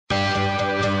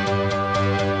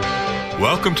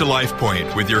Welcome to Life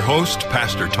Point with your host,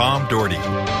 Pastor Tom Dougherty.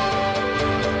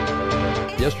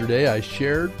 Yesterday I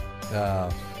shared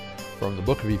from the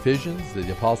book of Ephesians that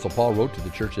the Apostle Paul wrote to the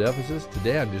church at Ephesus.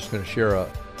 Today I'm just going to share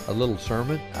a little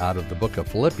sermon out of the book of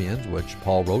Philippians, which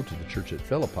Paul wrote to the church at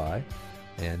Philippi.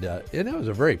 And it was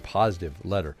a very positive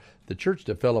letter. The church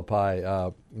to Philippi,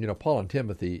 Paul and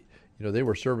Timothy, they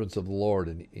were servants of the Lord.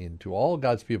 And to all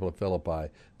God's people at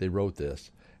Philippi, they wrote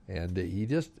this. And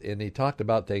he talked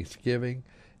about thanksgiving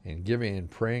and giving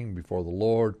and praying before the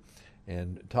Lord,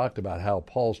 and talked about how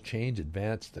Paul's change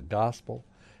advanced the gospel,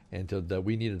 and that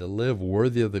we needed to live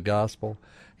worthy of the gospel.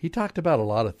 He talked about a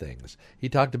lot of things. He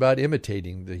talked about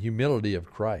imitating the humility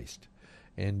of Christ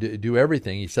and do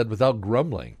everything, he said, without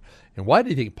grumbling. And why do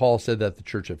you think Paul said that at the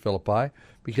church at Philippi?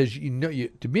 Because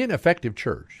to be an effective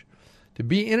church, to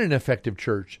be in an effective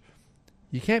church,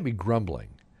 you can't be grumbling.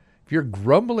 If you're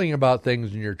grumbling about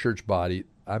things in your church body,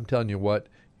 I'm telling you what,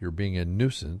 you're being a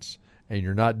nuisance and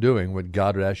you're not doing what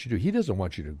God would ask you to do. He doesn't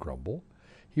want you to grumble.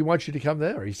 He wants you to come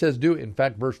there. He says,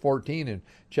 verse 14 in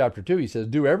chapter 2, he says,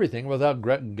 do everything without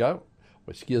grumbling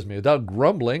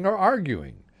or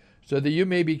arguing, so that you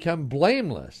may become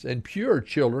blameless and pure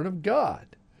children of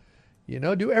God.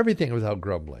 Do everything without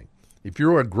grumbling. If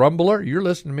you're a grumbler, you're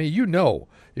listening to me, you know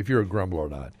if you're a grumbler or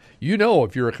not. You know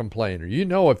if you're a complainer. You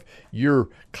know if you're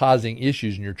causing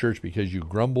issues in your church because you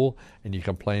grumble and you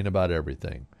complain about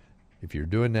everything. If you're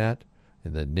doing that,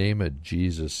 in the name of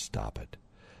Jesus, stop it.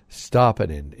 Stop it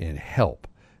and help.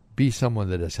 Be someone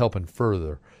that is helping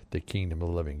further the kingdom of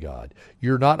the living God.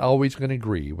 You're not always going to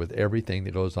agree with everything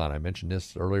that goes on. I mentioned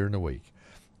this earlier in the week.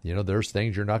 There's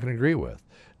things you're not going to agree with.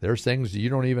 There's things you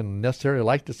don't even necessarily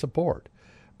like to support.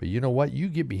 But you know what? You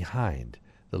get behind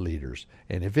the leaders.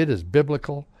 And if it is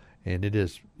biblical and it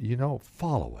is,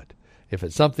 follow it. If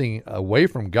it's something away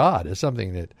from God, it's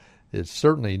something that is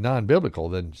certainly non-biblical,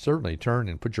 then certainly turn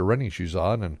and put your running shoes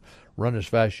on and run as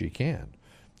fast as you can.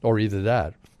 Or either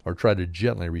that, or try to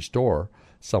gently restore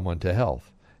someone to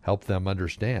health. Help them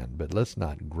understand. But let's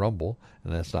not grumble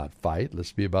and let's not fight.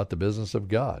 Let's be about the business of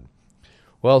God.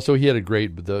 Well, so he had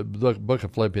the book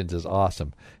of Philippians is awesome.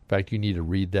 In fact, you need to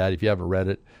read that. If you haven't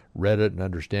read it and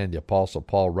understand the Apostle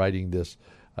Paul writing this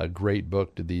great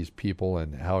book to these people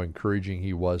and how encouraging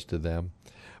he was to them.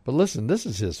 But listen, this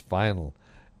is his final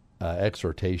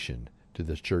exhortation to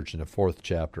this church in the 4th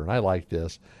chapter. And I like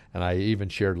this, and I even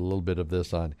shared a little bit of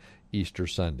this on Easter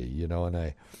Sunday,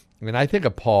 and I think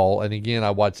of Paul, and again,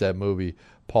 I watched that movie,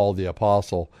 Paul the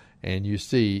Apostle, and you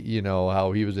see,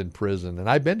 how he was in prison. And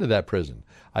I've been to that prison.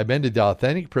 I've been to the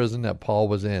authentic prison that Paul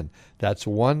was in. That's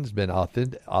one that's been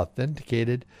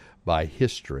authenticated by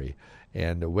history.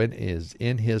 And when is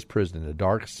in his prison, a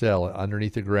dark cell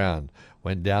underneath the ground,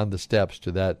 went down the steps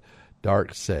to that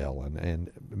dark cell.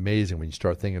 And amazing when you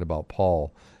start thinking about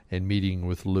Paul and meeting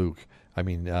with Luke. And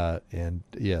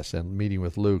meeting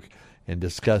with Luke and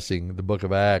discussing the book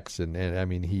of Acts.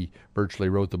 And he virtually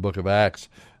wrote the book of Acts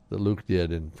that Luke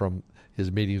did, and from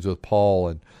his meetings with Paul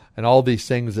and all these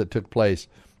things that took place,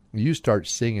 you start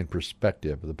seeing in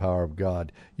perspective the power of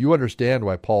God. You understand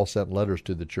why Paul sent letters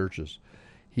to the churches.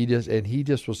 He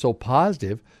just was so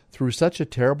positive through such a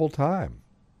terrible time.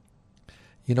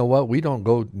 You know what? We don't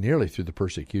go nearly through the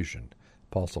persecution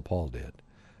Apostle Paul did.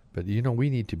 But we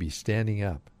need to be standing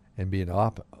up and being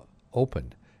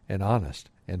open and honest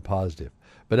and positive.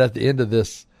 But at the end of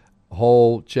this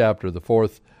whole chapter, the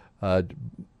 4th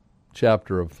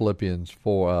chapter of Philippians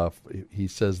 4, he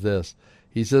says this.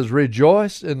 He says,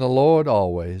 rejoice in the Lord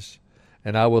always,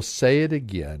 and I will say it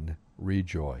again,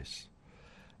 rejoice.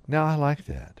 Now, I like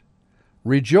that.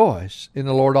 Rejoice in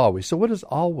the Lord always. So what does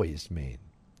always mean?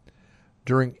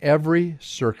 During every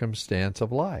circumstance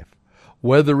of life.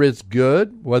 Whether it's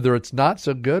good, whether it's not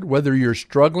so good, whether you're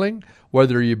struggling,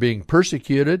 whether you're being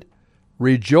persecuted,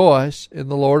 rejoice in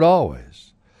the Lord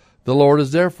always. The Lord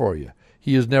is there for you.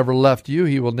 He has never left you.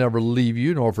 He will never leave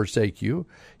you nor forsake you.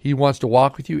 He wants to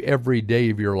walk with you every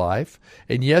day of your life.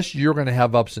 And yes, you're going to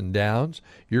have ups and downs.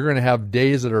 You're going to have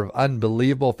days that are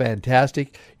unbelievable,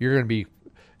 fantastic. You're going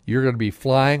to be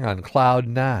flying on cloud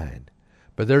 9.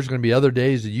 But there's going to be other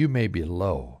days that you may be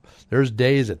low. There's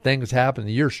days that things happen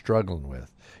that you're struggling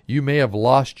with. You may have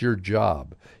lost your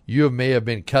job. You may have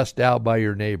been cussed out by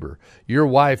your neighbor. Your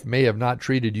wife may have not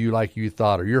treated you like you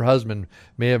thought, or your husband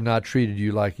may have not treated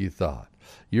you like you thought.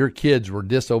 Your kids were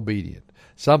disobedient.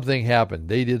 Something happened.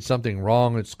 They did something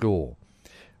wrong at school.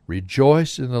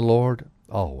 Rejoice in the Lord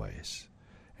always.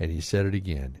 And he said it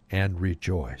again, and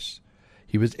rejoice.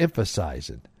 He was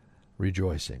emphasizing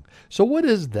rejoicing. So what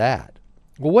is that?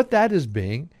 Well, what that is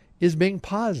being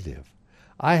positive.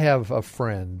 I have a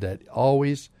friend that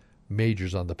always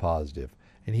majors on the positive.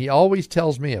 And he always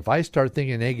tells me if I start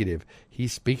thinking negative, he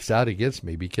speaks out against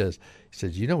me because he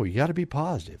says, you got to be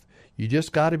positive. You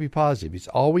just got to be positive. He's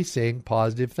always saying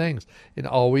positive things and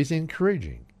always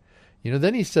encouraging.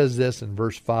 Then he says this in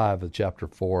verse 5 of chapter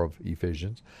 4 of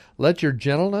Ephesians, let your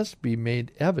gentleness be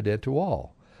made evident to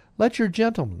all. Let your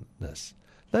gentleness,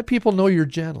 let people know you're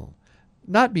gentle.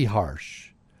 Not be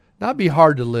harsh, not be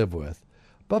hard to live with,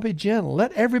 but be gentle.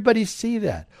 Let everybody see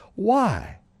that.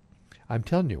 Why? I'm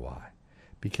telling you why.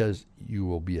 Because you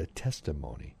will be a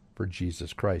testimony for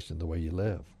Jesus Christ in the way you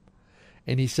live.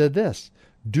 And he said this,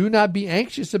 do not be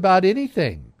anxious about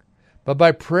anything, but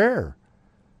by prayer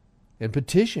and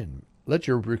petition, let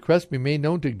your requests be made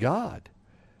known to God.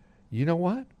 You know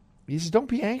what? He says, don't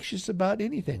be anxious about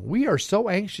anything. We are so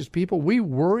anxious people. We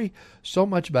worry so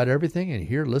much about everything. And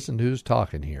here, listen to who's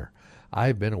talking here.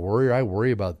 I've been a worrier. I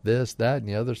worry about this, that, and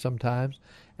the other sometimes.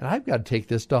 And I've got to take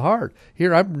this to heart.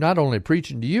 Here, I'm not only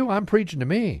preaching to you, I'm preaching to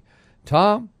me.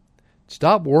 Tom,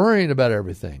 stop worrying about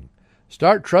everything.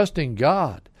 Start trusting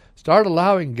God. Start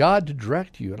allowing God to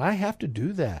direct you. And I have to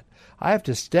do that. I have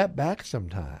to step back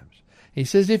sometimes. He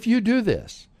says, if you do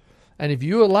this, and if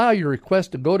you allow your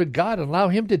request to go to God and allow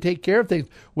him to take care of things,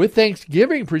 with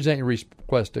thanksgiving, present your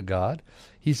request to God,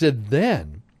 he said,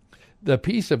 then the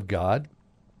peace of God,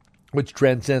 which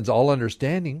transcends all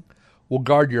understanding, will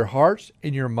guard your hearts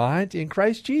and your minds in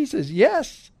Christ Jesus.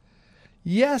 Yes.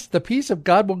 Yes, the peace of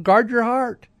God will guard your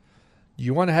heart. Do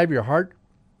you want to have your heart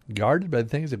guarded by the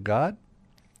things of God?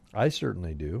 I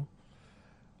certainly do.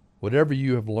 Whatever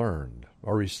you have learned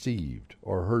or received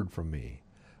or heard from me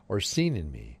or seen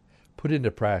in me, put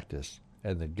into practice,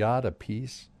 and the God of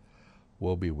peace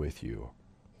will be with you.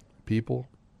 People,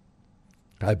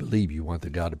 I believe you want the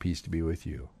God of peace to be with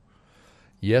you.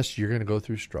 Yes, you're going to go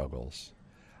through struggles.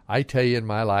 I tell you, in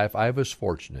my life, I was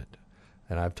fortunate,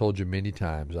 and I've told you many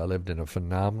times, I lived in a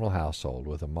phenomenal household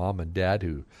with a mom and dad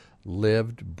who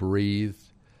lived, breathed,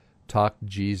 talked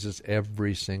Jesus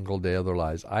every single day of their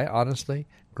lives. I honestly,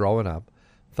 growing up,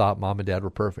 thought mom and dad were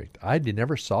perfect. I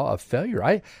never saw a failure.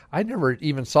 I never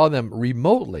even saw them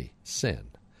remotely sin.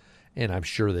 And I'm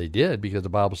sure they did, because the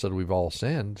Bible said we've all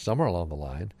sinned somewhere along the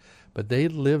line. But they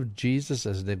lived Jesus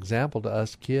as an example to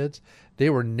us kids. They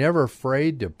were never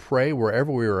afraid to pray wherever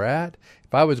we were at.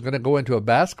 If I was going to go into a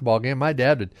basketball game, my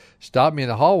dad would stop me in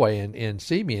the hallway and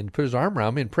see me and put his arm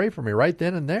around me and pray for me right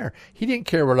then and there. He didn't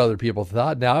care what other people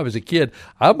thought. Now, I was a kid.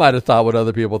 I might have thought what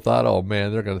other people thought. Oh,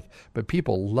 man, they're going to... But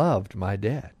people loved my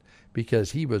dad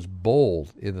because he was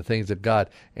bold in the things of God,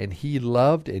 and he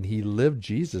loved and he lived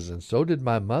Jesus, and so did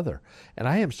my mother. And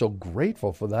I am so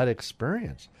grateful for that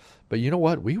experience. But you know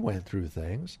what? We went through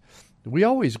things. We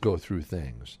always go through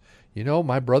things.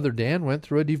 My brother Dan went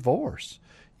through a divorce,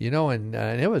 and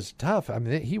it was tough. I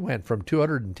mean, he went from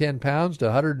 210 pounds to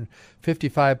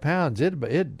 155 pounds.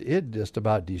 It just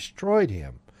about destroyed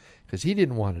him because he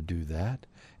didn't want to do that.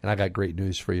 And I got great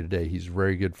news for you today. He's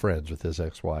very good friends with his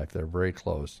ex-wife. They're very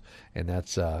close, and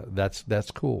that's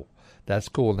cool. That's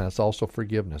cool, and that's also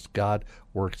forgiveness. God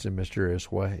works in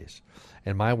mysterious ways.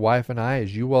 And my wife and I,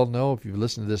 as you well know, if you've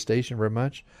listened to this station very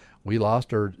much, we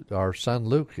lost our son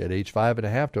Luke at age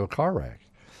 5.5 to a car wreck,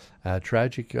 a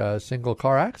tragic single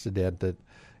car accident that,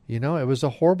 it was a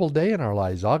horrible day in our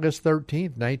lives. August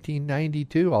 13th,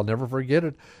 1992. I'll never forget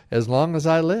it as long as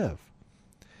I live.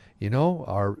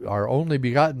 Our only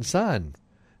begotten son,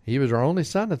 he was our only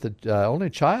son only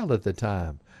child at the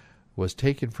time, was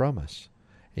taken from us.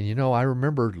 And I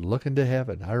remember looking to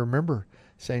heaven. I remember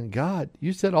saying, God,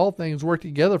 you said all things work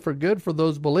together for good for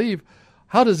those who believe.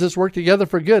 How does this work together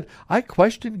for good? I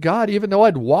questioned God, even though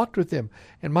I'd walked with him.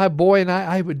 And my boy and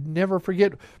I would never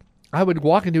forget, I would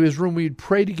walk into his room. We'd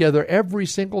pray together every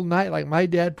single night like my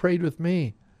dad prayed with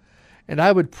me. And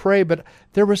I would pray, but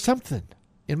there was something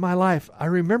in my life. I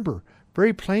remember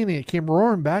very plainly, it came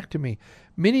roaring back to me.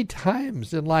 Many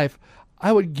times in life,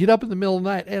 I would get up in the middle of the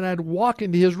night and I'd walk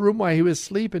into his room while he was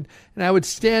sleeping, and I would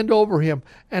stand over him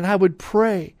and I would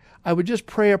pray. I would just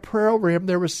pray a prayer over him.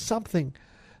 There was something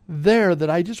there that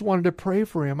I just wanted to pray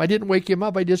for him. I didn't wake him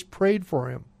up. I just prayed for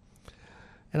him.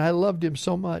 And I loved him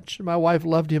so much. My wife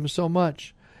loved him so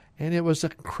much. And it was a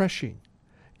crushing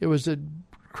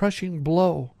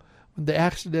blow when the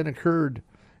accident occurred.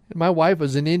 And my wife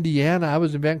was in Indiana. I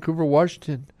was in Vancouver,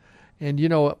 Washington. And,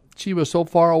 she was so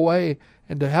far away.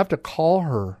 And to have to call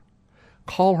her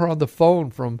on the phone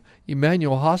from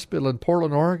Emmanuel Hospital in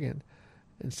Portland, Oregon,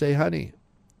 and say, honey,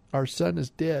 our son is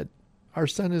dead. Our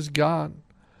son is gone.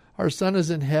 Our son is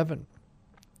in heaven.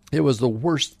 It was the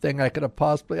worst thing I could have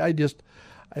possibly.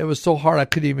 It was so hard I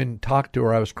couldn't even talk to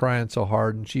her. I was crying so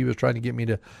hard, and she was trying to get me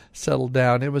to settle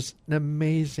down. It was an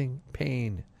amazing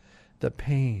pain. The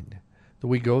pain that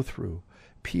we go through.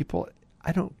 People,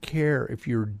 I don't care if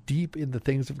you're deep in the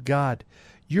things of God,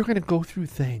 you're going to go through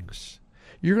things.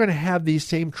 You're going to have these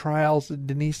same trials that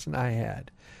Denise and I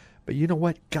had. But you know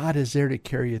what? God is there to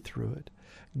carry you through it.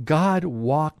 God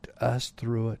walked us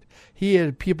through it. He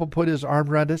had people put his arm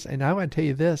around us. And I want to tell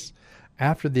you this,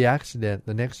 after the accident,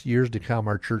 the next years to come,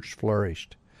 our church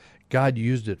flourished. God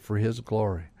used it for his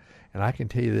glory. And I can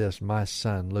tell you this, my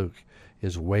son, Luke,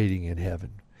 is waiting in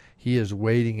heaven. He is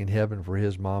waiting in heaven for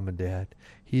his mom and dad.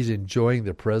 He's enjoying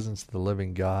the presence of the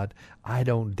living God. I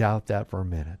don't doubt that for a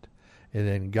minute. And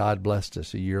then God blessed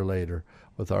us a year later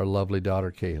with our lovely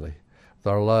daughter, Kaylee. With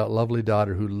our lovely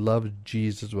daughter who loves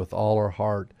Jesus with all her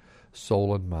heart,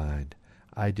 soul, and mind.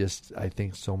 I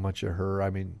think so much of her. I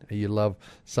mean, you love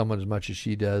someone as much as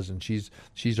she does, and she's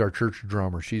our church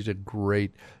drummer. She's a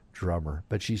great drummer,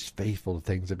 but she's faithful to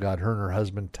things of God. Her and her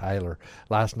husband, Tyler,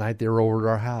 last night they were over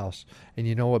at our house. And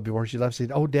you know what? Before she left, she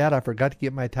said, "Oh, Dad, I forgot to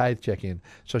get my tithe check in."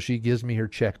 So she gives me her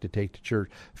check to take to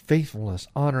church. Faithfulness,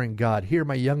 honoring God. Here,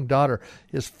 my young daughter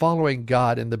is following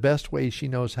God in the best way she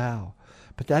knows how.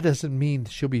 But that doesn't mean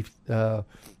she'll be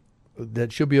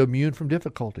immune from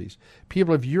difficulties.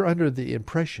 People, if you're under the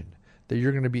impression that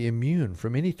you're going to be immune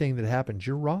from anything that happens,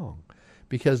 you're wrong,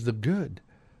 because the good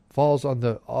falls on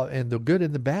and the good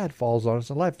and the bad falls on us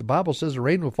in life. The Bible says the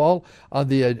rain will fall on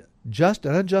the just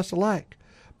and unjust alike.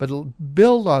 But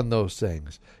build on those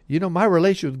things. You know, my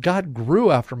relationship with God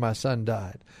grew after my son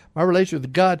died. My relationship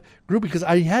with God grew because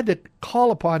I had to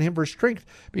call upon him for strength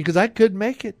because I couldn't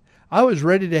make it. I was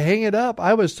ready to hang it up.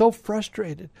 I was so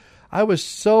frustrated. I was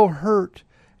so hurt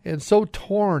and so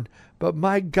torn. But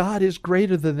my God is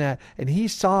greater than that. And he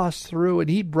saw us through, and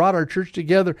he brought our church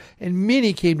together, and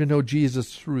many came to know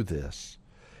Jesus through this.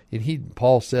 And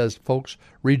Paul says, folks,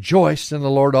 rejoice in the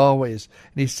Lord always.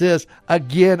 And he says,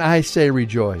 again, I say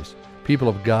rejoice. People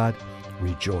of God,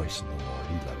 rejoice in the Lord.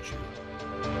 He loves you.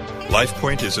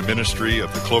 LifePoint is a ministry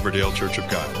of the Cloverdale Church of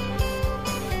God.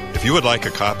 If you would like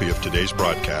a copy of today's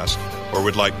broadcast or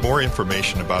would like more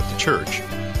information about the church,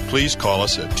 please call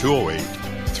us at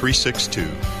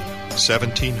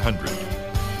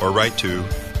 208-362-1700 or write to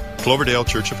Cloverdale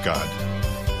Church of God,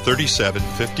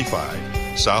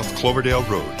 3755 South Cloverdale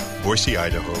Road, Boise,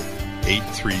 Idaho,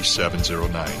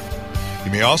 83709.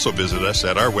 You may also visit us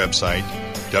at our website,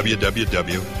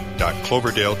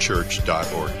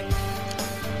 www.cloverdalechurch.org.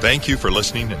 Thank you for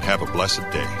listening and have a blessed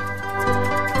day.